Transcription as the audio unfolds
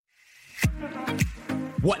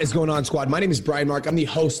What is going on, squad? My name is Brian Mark. I'm the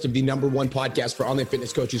host of the #1 podcast for online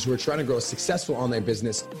fitness coaches who are trying to grow a successful online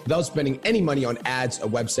business without spending any money on ads, a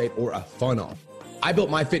website, or a funnel. I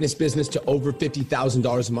built my fitness business to over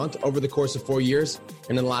 $50,000 a month over the course of 4 years.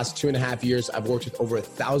 And in the last 2.5 years, I've worked with over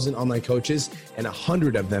 1,000 online coaches and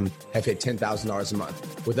 100 of them have hit $10,000 a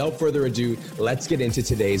month. Without further ado, let's get into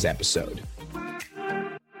today's episode.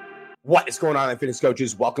 What is going on, fitness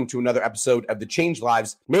coaches? Welcome to another episode of the Change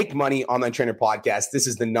Lives, Make Money Online Trainer podcast. This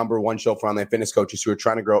is the #1 show for online fitness coaches who are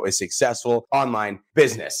trying to grow a successful online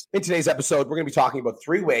business. In today's episode, we're going to be talking about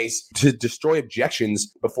 3 ways to destroy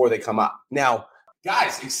objections before they come up. Now,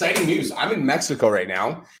 guys, exciting news. I'm in Mexico right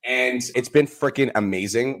now, and it's been freaking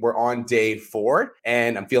amazing. We're on day 4,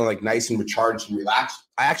 and I'm feeling like nice and recharged and relaxed.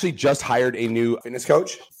 I actually just hired a new fitness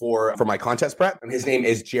coach for my contest prep, and his name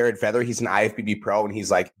is Jared Feather. He's an IFBB pro, and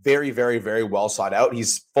he's like very, very, very well sought out.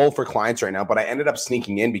 He's full for clients right now, but I ended up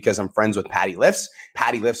sneaking in because I'm friends with Patty Lifts.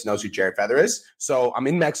 Patty Lifts knows who Jared Feather is. So I'm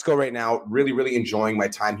in Mexico right now, really, really enjoying my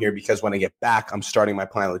time here because when I get back, I'm starting my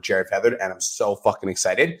plan with Jared Feather, and I'm so fucking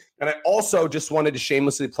excited. And I also just wanted to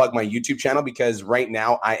shamelessly plug my YouTube channel because right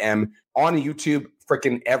now I am on YouTube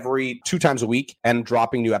freaking every 2 times a week and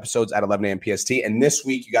dropping new episodes at 11 a.m. PST. And this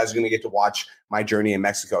week, you guys are going to get to watch my journey in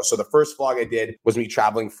Mexico. So the first vlog I did was me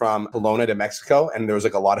traveling from Kelowna to Mexico. And there was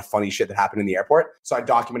like a lot of funny shit that happened in the airport. So I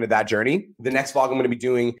documented that journey. The next vlog I'm going to be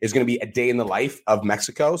doing is going to be a day in the life of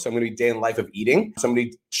Mexico. So I'm going to be day in the life of eating. So I'm going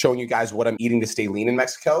to be showing you guys what I'm eating to stay lean in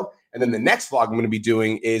Mexico. And then the next vlog I'm going to be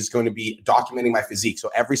doing is going to be documenting my physique. So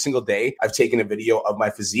every single day I've taken a video of my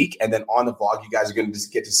physique. And then on the vlog, you guys are going to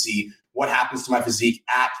just get to see what happens to my physique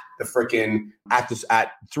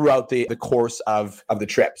throughout the course of the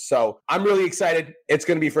trip. So I'm really excited. It's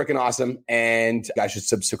going to be freaking awesome. And you guys should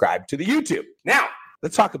subscribe to the YouTube. Now,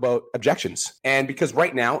 let's talk about objections. And because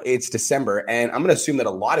right now it's December, and I'm going to assume that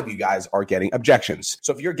a lot of you guys are getting objections.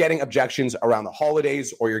 So if you're getting objections around the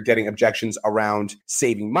holidays, or you're getting objections around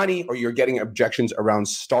saving money, or you're getting objections around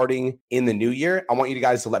starting in the new year, I want you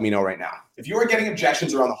guys to let me know right now. If you are getting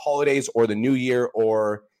objections around the holidays or the new year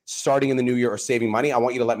or starting in the new year or saving money, I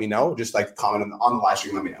want you to let me know. Just like comment on the live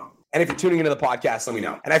stream, let me know. And if you're tuning into the podcast, let me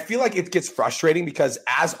know. And I feel like it gets frustrating because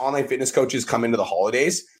as online fitness coaches come into the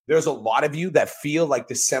holidays, there's a lot of you that feel like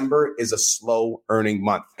December is a slow earning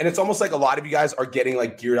month. And it's almost like a lot of you guys are getting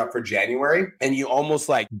like geared up for January, and you almost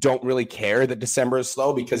like don't really care that December is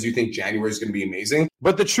slow because you think January is going to be amazing.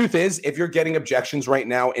 But the truth is, if you're getting objections right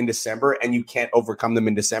now in December and you can't overcome them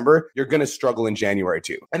in December, you're going to struggle in January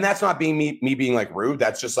too. And that's not being me being like rude.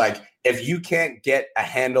 That's just like, if you can't get a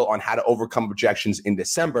handle on how to overcome objections in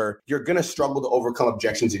December, you're going to struggle to overcome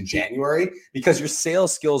objections in January because your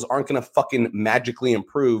sales skills aren't going to fucking magically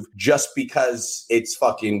improve just because it's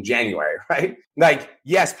fucking January, right? Like,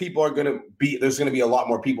 yes, there's going to be a lot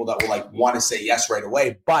more people that will like want to say yes right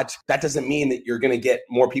away, but that doesn't mean that you're going to get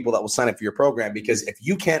more people that will sign up for your program, because if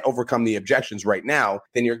you can't overcome the objections right now,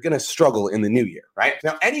 then you're going to struggle in the new year, right?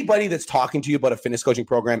 Now, anybody that's talking to you about a fitness coaching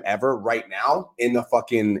program ever right now in the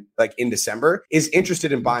fucking, like in December, is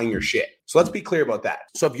interested in buying your shit. So let's be clear about that.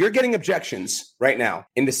 So if you're getting objections right now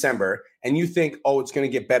in December and you think, oh, it's going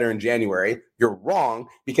to get better in January, you're wrong,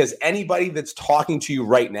 because anybody that's talking to you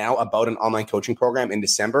right now about an online coaching program in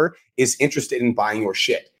December is interested in buying your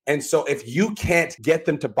shit. And so if you can't get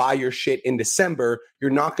them to buy your shit in December, you're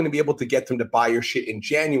not going to be able to get them to buy your shit in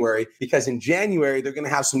January, because in January, they're going to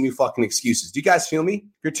have some new fucking excuses. Do you guys feel me?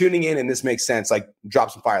 If you're tuning in and this makes sense, like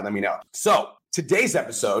drop some fire, let me know. So today's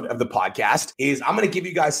episode of the podcast is I'm going to give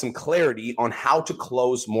you guys some clarity on how to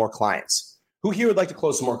close more clients. Who here would like to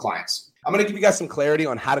close some more clients? I'm going to give you guys some clarity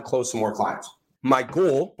on how to close some more clients. My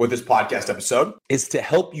goal with this podcast episode is to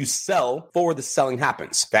help you sell before the selling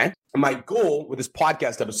happens, okay? And my goal with this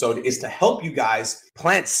podcast episode is to help you guys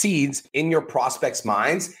plant seeds in your prospects'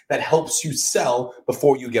 minds that helps you sell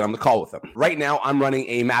before you get on the call with them. Right now, I'm running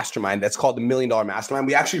a mastermind that's called the $1 Million Mastermind.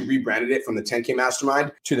 We actually rebranded it from the 10K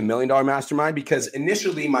Mastermind to the $1 Million Mastermind because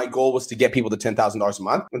initially my goal was to get people to $10,000 a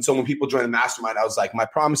month. And so when people join the mastermind, I was like, my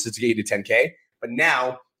promise is to get you to 10K. But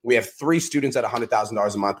now we have 3 students at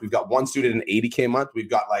 $100,000 a month. We've got 1 student at $80K a month. We've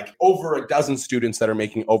got like over a dozen students that are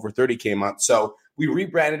making over $30K a month. So we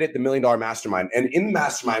rebranded it the $1 Million Mastermind. And in the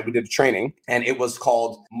mastermind, we did a training, and it was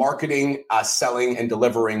called Marketing, Selling, and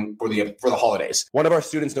Delivering for the Holidays. One of our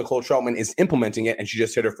students, Nicole Troutman, is implementing it, and she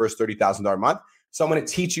just hit her first $30,000 a month. So I'm going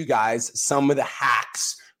to teach you guys some of the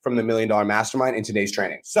hacks from the $1 Million Mastermind in today's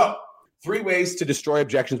training. So 3 ways to destroy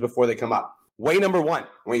objections before they come up. Way number 1, I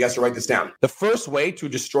want you guys to write this down. The first way to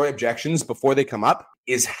destroy objections before they come up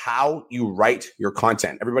is how you write your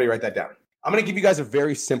content. Everybody write that down. I'm going to give you guys a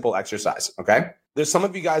very simple exercise, okay? There's some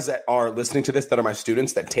of you guys that are listening to this that are my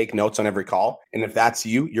students that take notes on every call. And if that's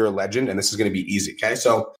you, you're a legend, and this is going to be easy, okay?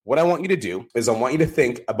 So what I want you to do is I want you to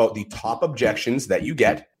think about the top objections that you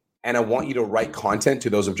get, and I want you to write content to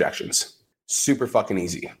those objections. Super fucking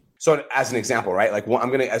easy. So as an example, right? Like I'm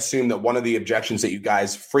going to assume that one of the objections that you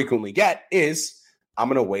guys frequently get is, I'm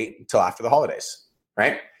going to wait until after the holidays,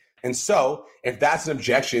 right? And so if that's an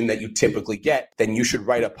objection that you typically get, then you should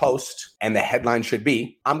write a post and the headline should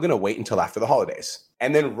be, I'm going to wait until after the holidays.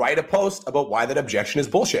 And then write a post about why that objection is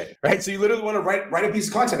bullshit, right? So you literally want to write a piece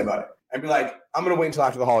of content about it and be like, I'm going to wait until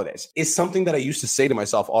after the holidays. It's something that I used to say to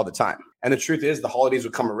myself all the time. And the truth is the holidays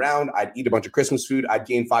would come around. I'd eat a bunch of Christmas food. I'd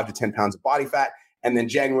gain 5 to 10 pounds of body fat. And then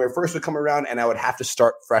January 1st would come around and I would have to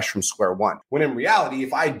start fresh from square one. When in reality,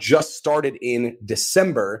 if I just started in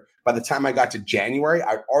December, by the time I got to January,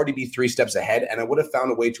 I'd already be 3 steps ahead and I would have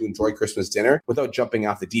found a way to enjoy Christmas dinner without jumping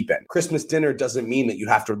off the deep end. Christmas dinner doesn't mean that you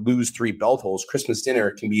have to lose 3 belt holes. Christmas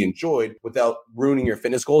dinner can be enjoyed without ruining your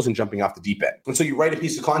fitness goals and jumping off the deep end. And so you write a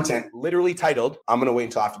piece of content literally titled, I'm going to wait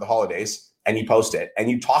until after the holidays, and you post it and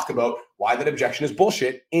you talk about why that objection is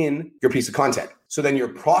bullshit in your piece of content. So then your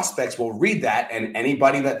prospects will read that, and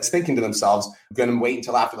anybody that's thinking to themselves, I'm going to wait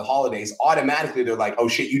until after the holidays, automatically they're like, oh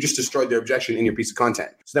shit, you just destroyed their objection in your piece of content.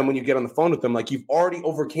 So then when you get on the phone with them, like you've already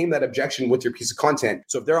overcame that objection with your piece of content.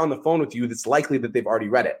 So if they're on the phone with you, it's likely that they've already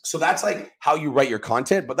read it. So that's like how you write your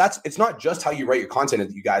content, but it's not just how you write your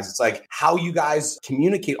content, you guys. It's like how you guys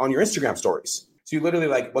communicate on your Instagram stories. So you literally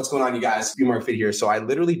like, what's going on, you guys? Be more fit here. So I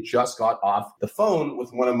literally just got off the phone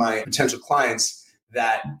with one of my potential clients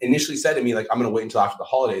that initially said to me, like, I'm going to wait until after the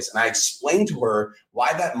holidays. And I explained to her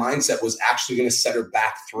why that mindset was actually going to set her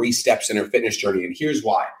back 3 steps in her fitness journey. And here's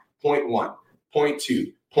why. Point 1, point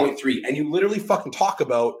 2, point 3. And you literally fucking talk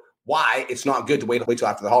about why it's not good to wait till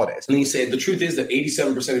after the holidays. And then you say, the truth is that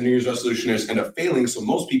 87% of New Year's resolutioners end up failing. So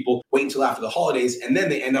most people wait until after the holidays and then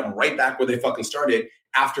they end up right back where they fucking started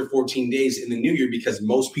after 14 days in the new year because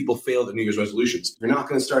most people fail their New Year's resolutions. If you're not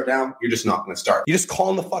going to start now, you're just not going to start. You just call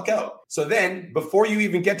them the fuck out. So then before you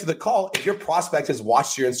even get to the call, if your prospect has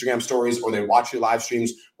watched your Instagram stories or they watch your live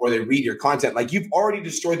streams or they read your content, like you've already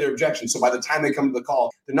destroyed their objection. So by the time they come to the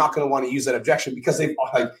call, they're not going to want to use that objection because they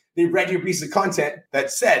read your piece of content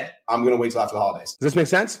that said, I'm going to wait till after the holidays. Does this make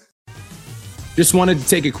sense? Just wanted to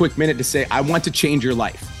take a quick minute to say, I want to change your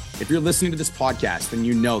life. If you're listening to this podcast, then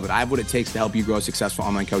you know that I have what it takes to help you grow a successful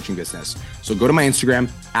online coaching business. So go to my Instagram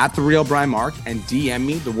 @TheRealBrianMark and DM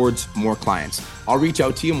me the words more clients. I'll reach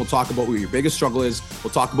out to you and we'll talk about what your biggest struggle is.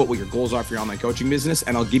 We'll talk about what your goals are for your online coaching business,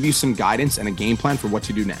 and I'll give you some guidance and a game plan for what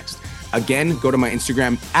to do next. Again, go to my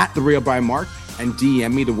Instagram @TheRealBrianMark and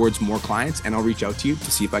DM me the words more clients, and I'll reach out to you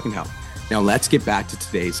to see if I can help. Now let's get back to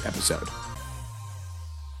today's episode.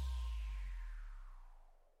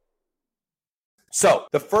 So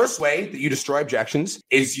the first way that you destroy objections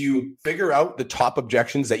is you figure out the top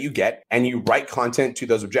objections that you get and you write content to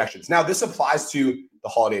those objections. Now, this applies to the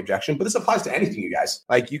holiday objection, but this applies to anything, you guys.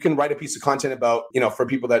 Like you can write a piece of content about, for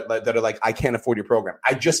people that are like, I can't afford your program.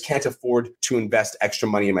 I just can't afford to invest extra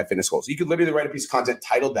money in my fitness goals. You could literally write a piece of content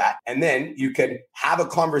titled that, and then you could have a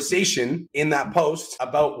conversation in that post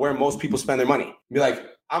about where most people spend their money. Be like,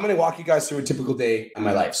 I'm going to walk you guys through a typical day in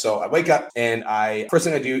my life. So I wake up and first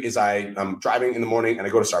thing I do is I'm driving in the morning and I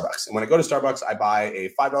go to Starbucks. And when I go to Starbucks, I buy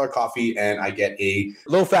a $5 coffee and I get a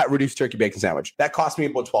low-fat reduced turkey bacon sandwich. That costs me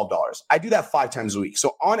about $12. I do that 5 times a week.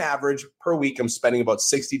 So on average per week, I'm spending about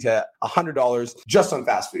 $60 to $100 just on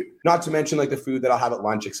fast food. Not to mention like the food that I'll have at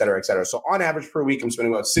lunch, et cetera, et cetera. So on average per week, I'm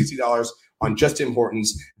spending about $60 on just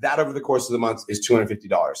importance. That over the course of the month is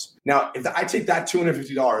 $250. Now, if I take that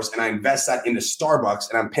 $250 and I invest that into Starbucks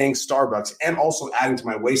and I'm paying Starbucks and also adding to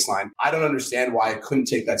my waistline, I don't understand why I couldn't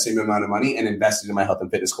take that same amount of money and invest it in my health and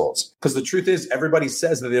fitness goals. Because the truth is, everybody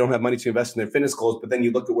says that they don't have money to invest in their fitness goals, but then you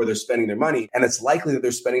look at where they're spending their money, and it's likely that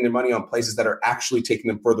they're spending their money on places that are actually taking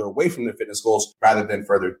them further away from their fitness goals rather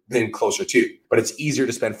than closer to. But it's easier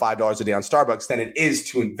to spend $5 a day on Starbucks than it is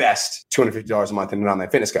to invest $250 a month in an online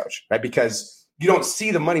fitness coach, right? Because you don't see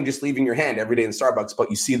the money just leaving your hand every day in Starbucks, but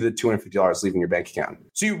you see the $250 leaving your bank account.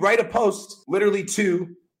 So you write a post literally to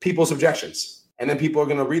people's objections. And then people are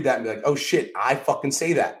going to read that and be like, oh shit, I fucking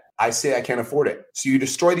say that. I say I can't afford it. So you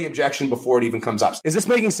destroy the objection before it even comes up. Is this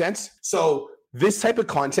making sense? So this type of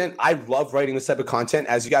content, I love writing this type of content.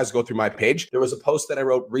 As you guys go through my page, there was a post that I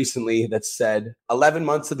wrote recently that said 11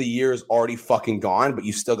 months of the year is already fucking gone, but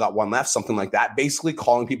you still got one left, something like that. Basically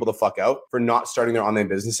calling people the fuck out for not starting their online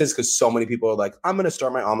businesses because so many people are like, I'm going to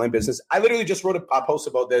start my online business. I literally just wrote a post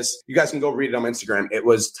about this. You guys can go read it on my Instagram. It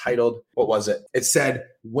was titled, what was it? It said,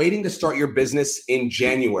 waiting to start your business in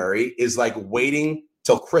January is like waiting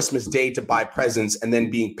till Christmas Day to buy presents and then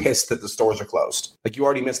being pissed that the stores are closed. Like you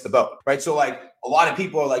already missed the boat, right? So like a lot of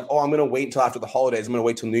people are like, oh, I'm going to wait until after the holidays. I'm going to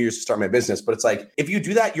wait till New Year's to start my business. But it's like, if you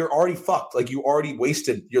do that, you're already fucked. Like you already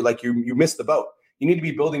wasted. You're like, you missed the boat. You need to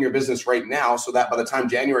be building your business right now so that by the time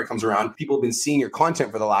January comes around, people have been seeing your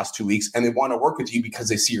content for the last 2 weeks and they want to work with you because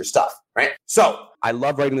they see your stuff, right? So I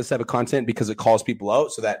love writing this type of content because it calls people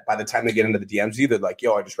out so that by the time they get into the DMs, they're like,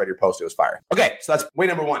 yo, I just read your post. It was fire. Okay, so that's way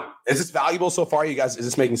number one. Is this valuable so far, you guys? Is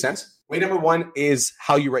this making sense? Way number one is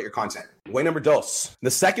how you write your content. Way number dos.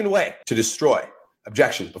 The second way to destroy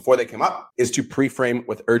objections before they come up is to pre-frame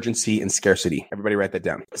with urgency and scarcity. Everybody write that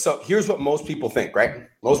down. So here's what most people think, right?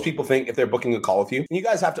 Most people think if they're booking a call with you, and you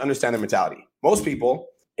guys have to understand their mentality. Most people,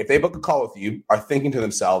 if they book a call with you, are thinking to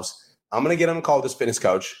themselves, I'm going to get on a call with this fitness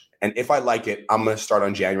coach. And if I like it, I'm going to start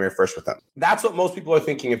on January 1st with them. That's what most people are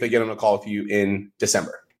thinking if they get on a call with you in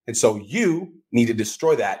December. And so you need to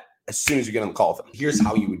destroy that as soon as you get on the call with them. Here's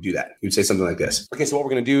how you would do that. You would say something like this. Okay, so what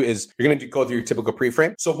we're going to do is you're going to go through your typical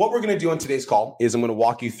pre-frame. So what we're going to do on today's call is I'm going to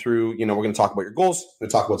walk you through, we're going to talk about your goals. We're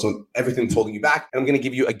going to talk about everything that's holding you back. And I'm going to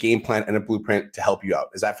give you a game plan and a blueprint to help you out.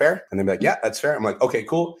 Is that fair? And they'll be like, yeah, that's fair. I'm like, okay,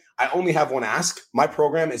 cool. I only have one ask. My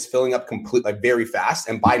program is filling up very fast.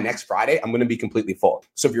 And by next Friday, I'm going to be completely full.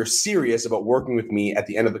 So if you're serious about working with me at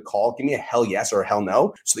the end of the call, give me a hell yes or a hell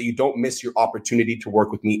no so that you don't miss your opportunity to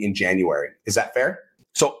work with me in January. Is that fair?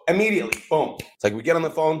 So immediately, boom. It's like we get on the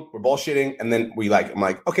phone, we're bullshitting, and then I'm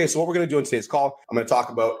like, okay, so what we're going to do in today's call, I'm going to talk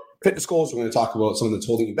about fitness goals. We're going to talk about something that's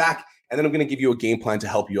holding you back. And then I'm going to give you a game plan to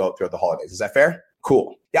help you out throughout the holidays. Is that fair?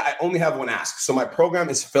 Cool. Yeah, I only have one ask. So my program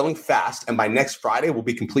is filling fast, and by next Friday, we'll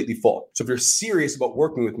be completely full. So if you're serious about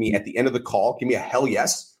working with me at the end of the call, give me a hell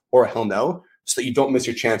yes or a hell no so that you don't miss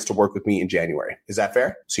your chance to work with me in January. Is that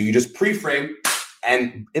fair? So you just pre-frame,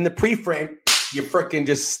 and in the pre-frame, you freaking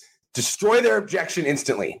just destroy their objection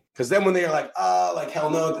instantly. Because then when they're like, hell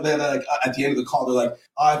no, they're like, at the end of the call, they're like,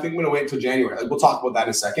 I think I'm going to wait until January. Like, we'll talk about that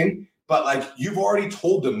in a second. But like, you've already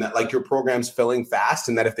told them that like your program's filling fast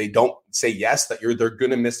and that if they don't say yes, that they're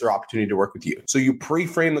going to miss their opportunity to work with you. So you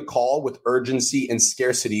pre-frame the call with urgency and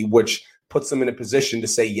scarcity, which puts them in a position to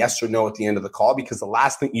say yes or no at the end of the call, because the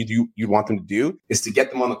last thing you'd want them to do is to get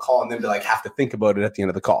them on the call and then to like have to think about it at the end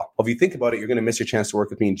of the call. Well, if you think about it, you're going to miss your chance to work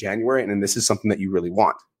with me in January. And then this is something that you really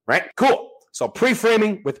want, right? Cool. So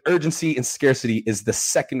pre-framing with urgency and scarcity is the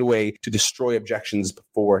second way to destroy objections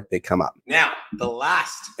before they come up. Now, the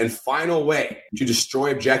last and final way to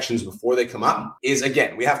destroy objections before they come up is,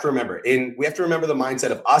 again, we have to remember the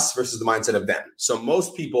mindset of us versus the mindset of them. So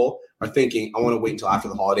most people are thinking, I want to wait until after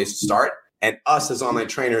the holidays to start. And us as online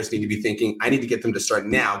trainers need to be thinking, I need to get them to start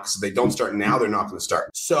now, because if they don't start now, they're not going to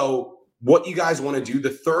start. So what you guys want to do, the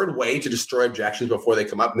third way to destroy objections before they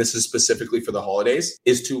come up, and this is specifically for the holidays,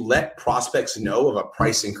 is to let prospects know of a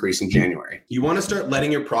price increase in January. You want to start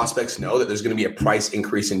letting your prospects know that there's going to be a price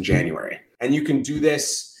increase in January. And you can do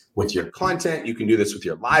this with your content. You can do this with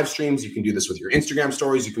your live streams. You can do this with your Instagram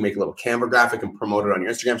stories. You can make a little Canva graphic and promote it on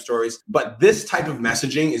your Instagram stories. But this type of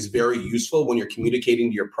messaging is very useful when you're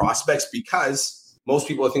communicating to your prospects, because most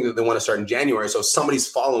people think that they want to start in January. So let's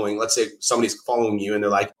say somebody's following you and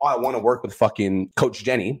they're like, oh, I want to work with fucking Coach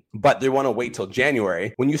Jenny, but they want to wait till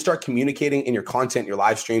January. When you start communicating in your content, your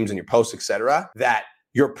live streams and your posts, etc., that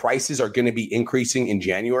your prices are going to be increasing in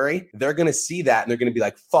January, they're going to see that and they're going to be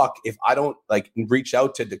like, fuck, if I don't like reach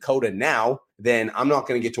out to Dakota now, then I'm not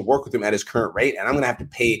going to get to work with him at his current rate. And I'm going to have to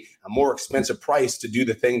pay a more expensive price to do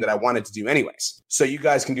the thing that I wanted to do anyways. So you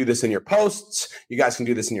guys can do this in your posts. You guys can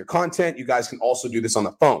do this in your content. You guys can also do this on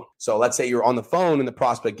the phone. So let's say you're on the phone and the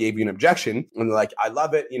prospect gave you an objection and they're like, I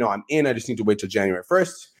love it. I'm in. I just need to wait till January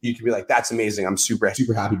 1st. You can be like, that's amazing. I'm super,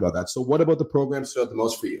 super happy about that. So what about the program stood out the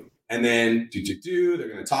most for you? And then they're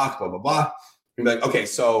going to talk, blah, blah, blah. And be like, okay,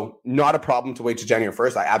 so not a problem to wait till January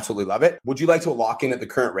 1st. I absolutely love it. Would you like to lock in at the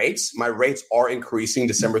current rates? My rates are increasing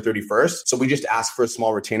December 31st. So we just asked for a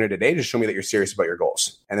small retainer today to show me that you're serious about your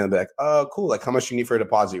goals. And then they'll be like, oh, cool. Like, how much do you need for a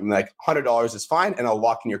deposit? I'm like, $100 is fine. And I'll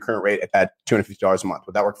lock in your current rate at $250 a month.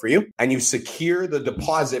 Would that work for you? And you secure the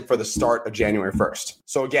deposit for the start of January 1st.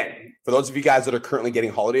 So again, for those of you guys that are currently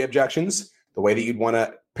getting holiday objections, the way that you'd want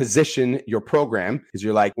to position your program is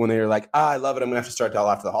when they're like, I love it, I'm going to have to start till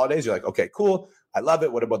after the holidays. You're like, okay, cool. I love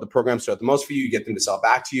it. What about the program stood out the most for you? You get them to sell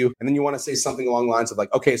back to you. And then you want to say something along the lines of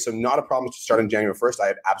like, okay, so not a problem to start on January 1st.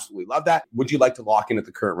 I absolutely love that. Would you like to lock in at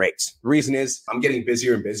the current rates? The reason is I'm getting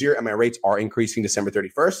busier and busier and my rates are increasing December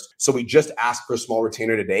 31st. So we just asked for a small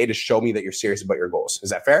retainer today to show me that you're serious about your goals. Is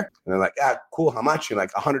that fair? And they're like, cool. How much? You're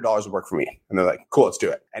like, $100 would work for me. And they're like, cool, let's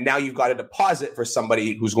do it. And now you've got a deposit for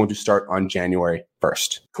somebody who's going to start on January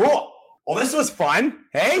 1st. Cool. Well, this was fun.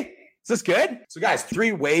 Hey? Is this good? So guys,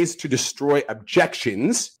 3 ways to destroy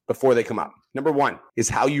objections before they come up. Number 1 is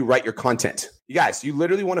how you write your content. You guys, you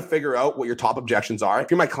literally want to figure out what your top objections are. If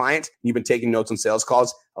you're my client and you've been taking notes on sales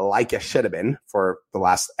calls like you should have been for the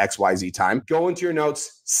last XYZ time, go into your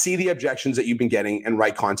notes, see the objections that you've been getting and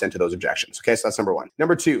write content to those objections. Okay, so that's number 1.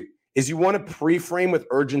 Number 2 is you want to pre-frame with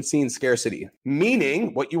urgency and scarcity.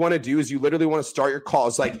 Meaning what you want to do is you literally want to start your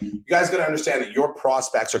calls. Like, you guys got to understand that your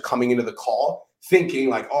prospects are coming into the call thinking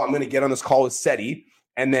like, oh, I'm going to get on this call with Seti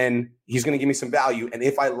and then he's going to give me some value. And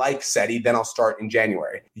if I like Seti, then I'll start in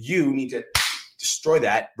January. You need to destroy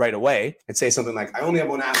that right away and say something like, I only have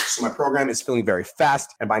 1 ask, so my program is filling very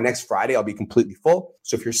fast. And by next Friday, I'll be completely full.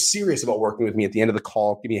 So if you're serious about working with me at the end of the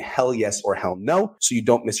call, give me a hell yes or hell no, so you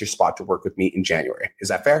don't miss your spot to work with me in January. Is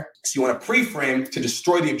that fair? So you want to pre-frame to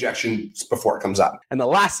destroy the objections before it comes up. And the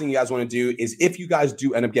last thing you guys want to do is if you guys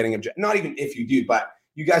do end up getting not even if you do, but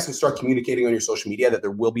you guys can start communicating on your social media that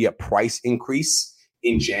there will be a price increase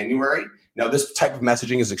in January. Now, this type of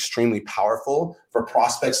messaging is extremely powerful for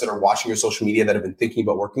prospects that are watching your social media that have been thinking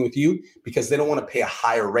about working with you because they don't want to pay a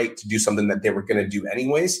higher rate to do something that they were going to do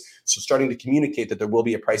anyways. So starting to communicate that there will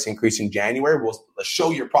be a price increase in January will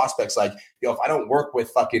show your prospects like, yo, if I don't work with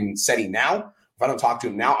fucking Seti now, if I don't talk to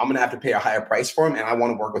him now, I'm going to have to pay a higher price for him and I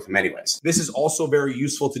want to work with him anyways. This is also very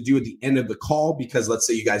useful to do at the end of the call because let's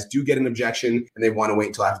say you guys do get an objection and they want to wait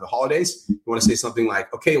until after the holidays. You want to say something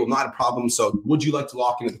like, okay, well, not a problem. So would you like to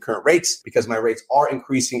lock into the current rates? Because my rates are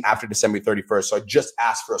increasing after December 31st. So I just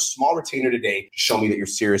asked for a small retainer today to show me that you're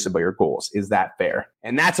serious about your goals. Is that fair?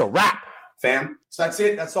 And that's a wrap, fam. So that's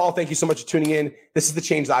it. That's all. Thank you so much for tuning in. This is the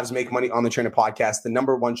Change Lives Make Money Online Trainer podcast, the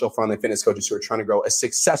 #1 show for online fitness coaches who are trying to grow a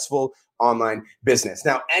successful online business.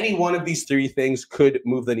 Now, any one of these 3 things could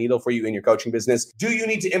move the needle for you in your coaching business. Do you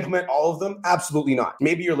need to implement all of them? Absolutely not.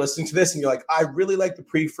 Maybe you're listening to this and you're like, I really like the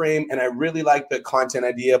pre-frame and I really like the content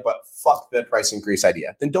idea, but fuck the price increase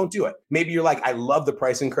idea. Then don't do it. Maybe you're like, I love the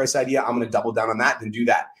price increase idea. I'm going to double down on that. Then do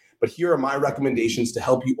that. But here are my recommendations to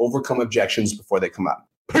help you overcome objections before they come up.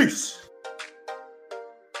 Peace.